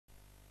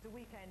It's a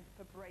weekend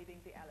for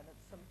braving the elements.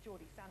 Some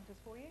Geordie Santas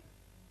for you.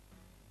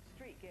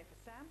 Street gear for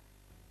Sam.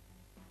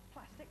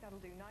 Plastic,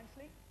 that'll do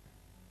nicely.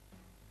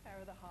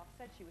 Sarah the half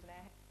said she was an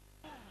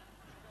airhead.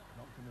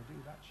 Not gonna do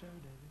that show,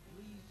 David.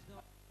 Please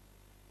don't.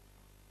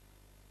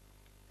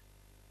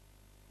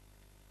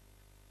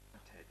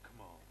 Ted,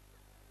 come on.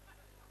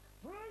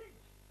 Right!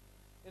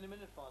 In a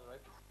minute, Father, right?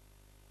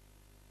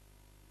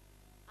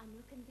 I'm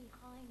looking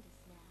behind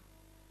us now,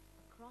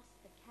 across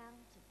the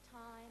count of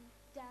time,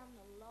 down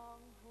the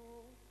long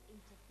hall,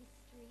 into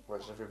history.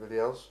 Where's everybody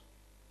else?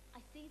 I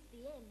sees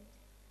the end.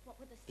 What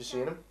with the You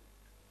seen him?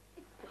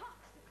 It's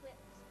pox-eclipse,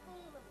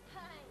 full of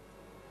pain.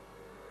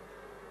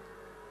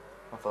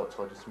 I thought I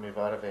told you to move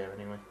out of here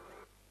anyway.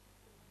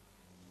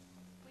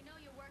 We know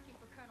you're working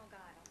for Colonel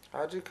Guile.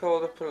 How'd you call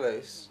the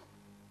police?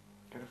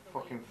 Get a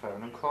fucking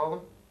phone and call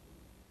them.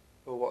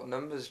 Or what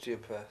numbers do you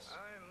press?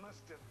 I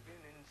must have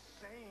been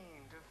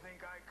insane to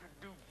think I could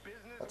do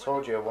business. I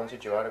told you I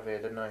wanted you out of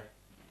here, didn't I?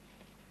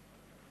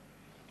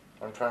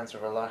 I'm trying to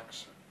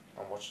relax.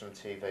 I'm watching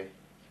TV.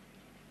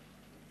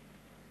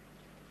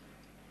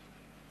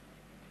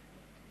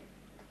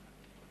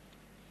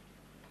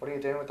 What are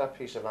you doing with that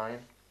piece of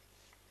iron?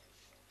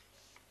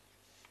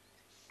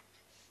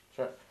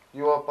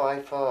 You are by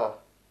far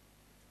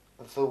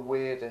the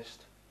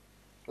weirdest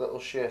little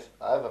shit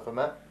I've ever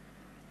met.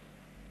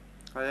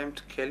 I aim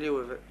to kill you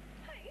with it.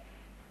 Hey,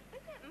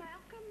 isn't that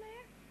Malcolm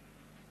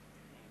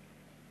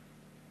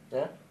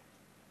there? Yeah?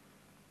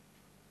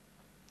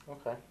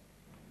 Okay.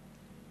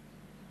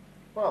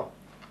 Well,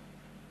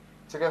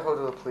 to get hold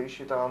of the police,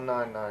 you dial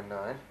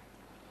 999.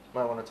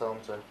 Might want to tell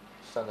them to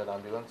send an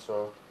ambulance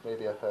or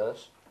maybe a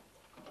hearse.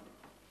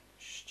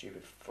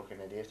 Stupid fucking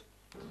idiot.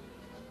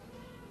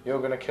 You're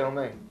gonna kill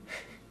me. I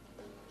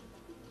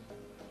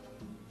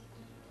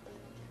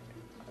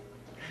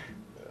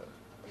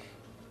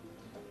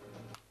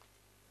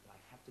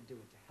have to do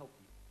it to help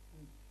you.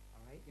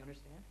 Alright, you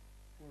understand?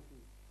 I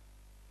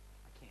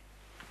can't.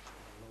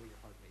 I'll lower your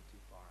heart rate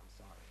too far, I'm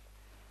sorry.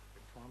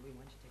 But Twombly,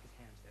 why don't you take his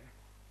hands there?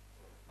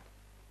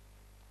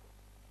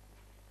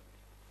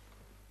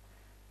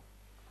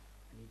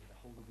 I need you to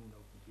hold the wound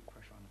open, keep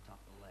pressure on the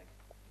top of the leg.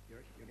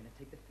 You're gonna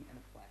take the feet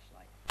and a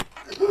flashlight.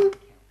 Right,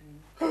 Jake.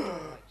 1,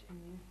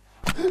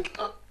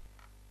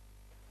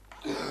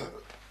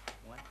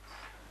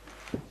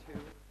 2,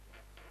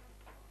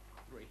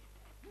 3. Wait.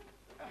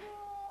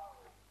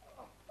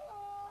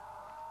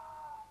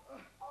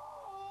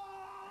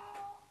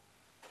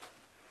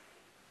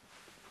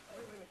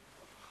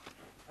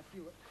 I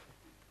feel it.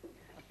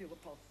 I feel the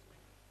pulse.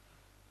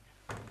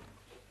 I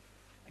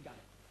got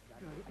it.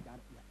 Yeah.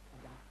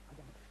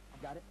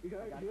 I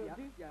got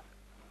it. Yeah.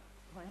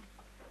 Clamp.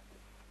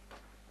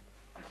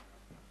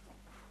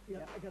 Yeah,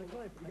 I got a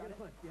clamp.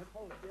 Yeah,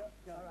 hold it.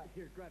 Yeah, all right.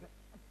 Here, grab it.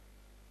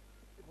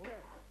 It's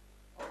there.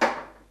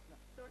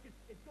 Circus,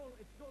 it's going.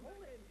 Hold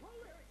it.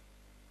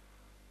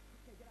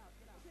 Okay, get out.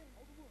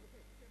 Hold the wound.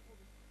 Okay, hold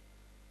it.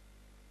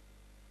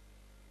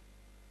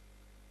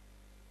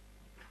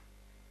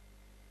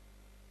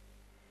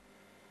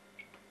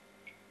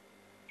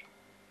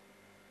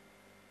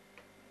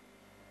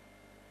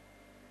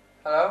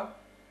 Hello?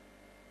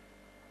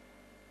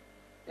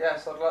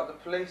 Yes, I'd like the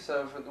police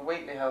over at the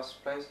Wheatley house,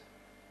 please.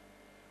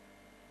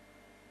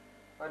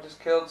 I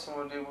just killed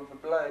somebody with a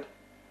blade.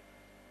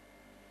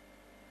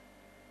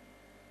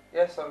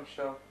 Yes, I'm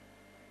sure.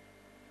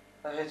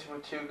 I hit him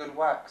with 2 good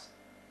whacks.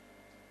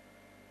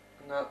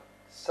 And that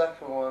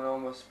second one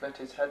almost split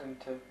his head in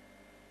 2.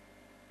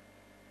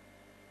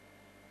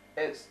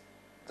 It's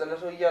the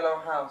little yellow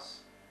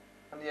house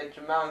on the edge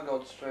of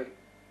Marigold Street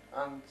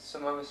and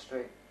some other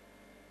street.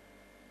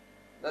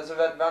 There's a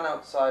red van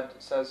outside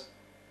that says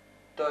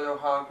Doyle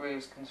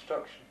Hargreaves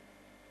Construction.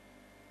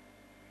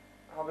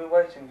 I'll be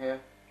waiting here.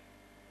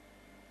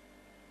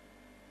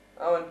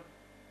 Oh, and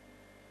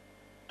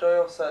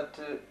Doyle said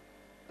to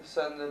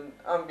send an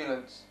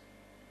ambulance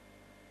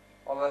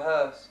or a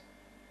hearse.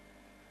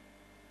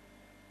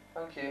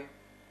 Thank you.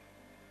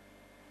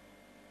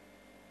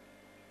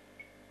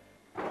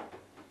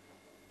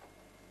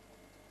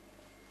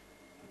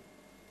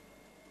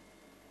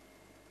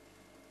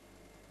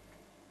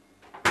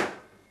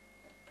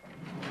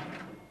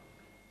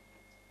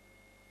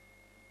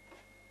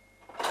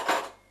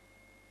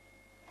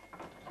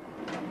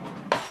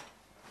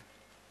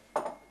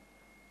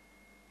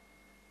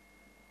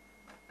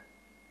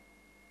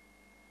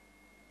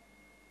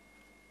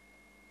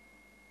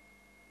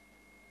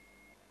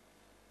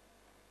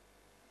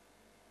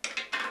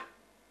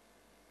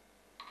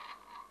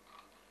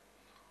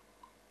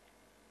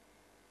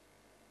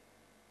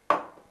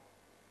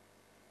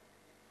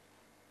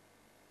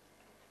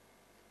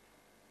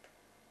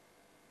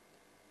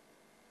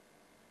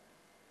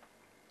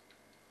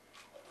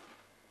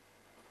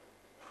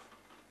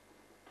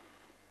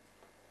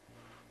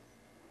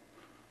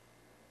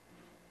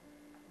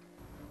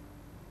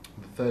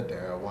 The third day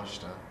I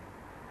washed her.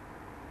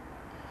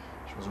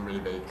 She wasn't really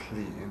very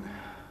clean,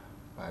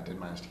 but I did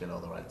manage to get all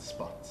the right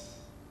spots.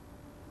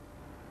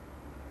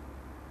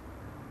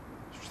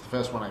 She was the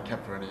first one I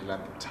kept for any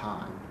length of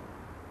time.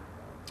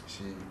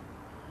 See, you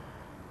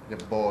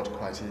get bored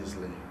quite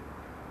easily,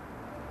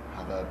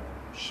 have a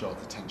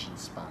short attention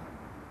span.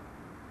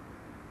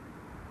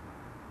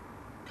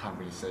 Can't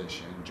really say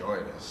she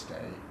enjoyed her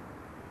stay,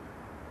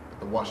 but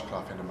the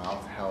washcloth in her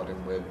mouth held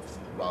in with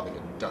rather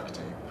good duct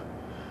tape.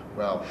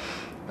 Well,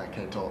 that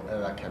kept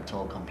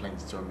all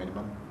complaints to a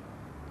minimum.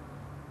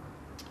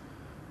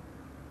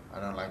 I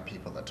don't like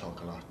people that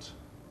talk a lot.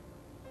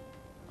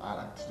 I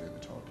like to do the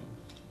talking.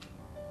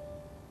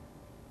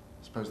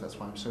 I suppose that's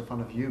why I'm so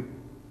fond of you.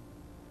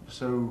 You're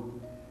so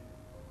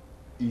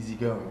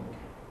easygoing.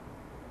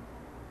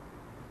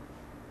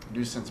 I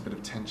do sense a bit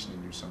of tension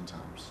in you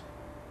sometimes.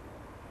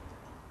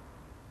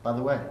 By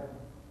the way,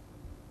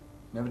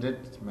 never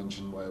did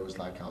mention what it was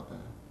like out there.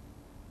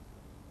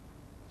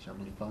 Did you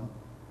have any fun?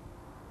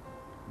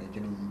 Make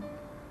any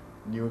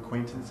new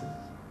acquaintances?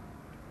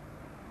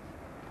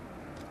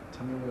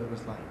 Tell me what it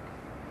was like.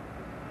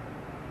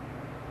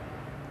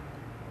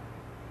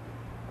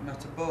 I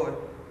met a boy.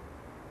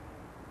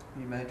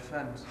 We made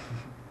friends.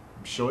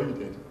 I'm sure you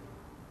did.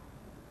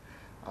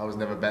 I was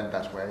never bent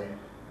that way.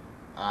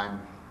 I'm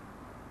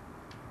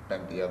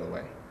bent the other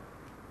way.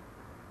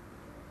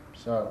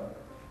 So,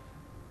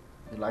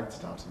 you liked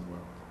it out in the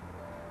world?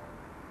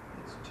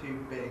 It's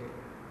too big.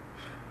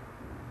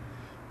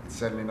 It's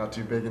certainly not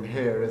too big in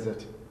here, is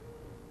it?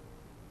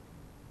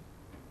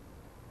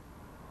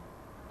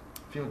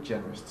 I feel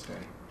generous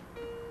today.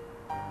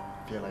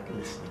 I feel like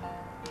listening.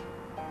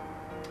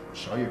 I'm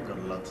sure you've got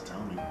a lot to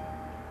tell me.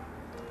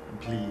 And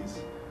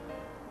please,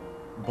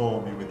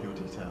 bore me with your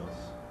details.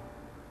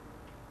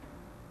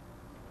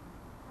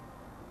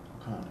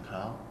 Oh, come on,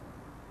 Carl.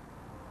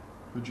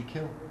 Who'd you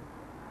kill?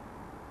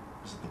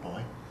 Was it the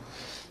boy?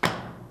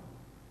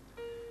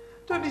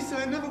 Don't you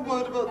say another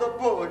word about that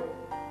boy.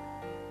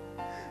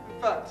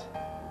 In fact,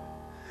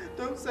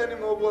 don't say any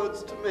more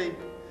words to me,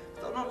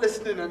 'cause I'm not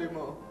listening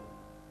anymore.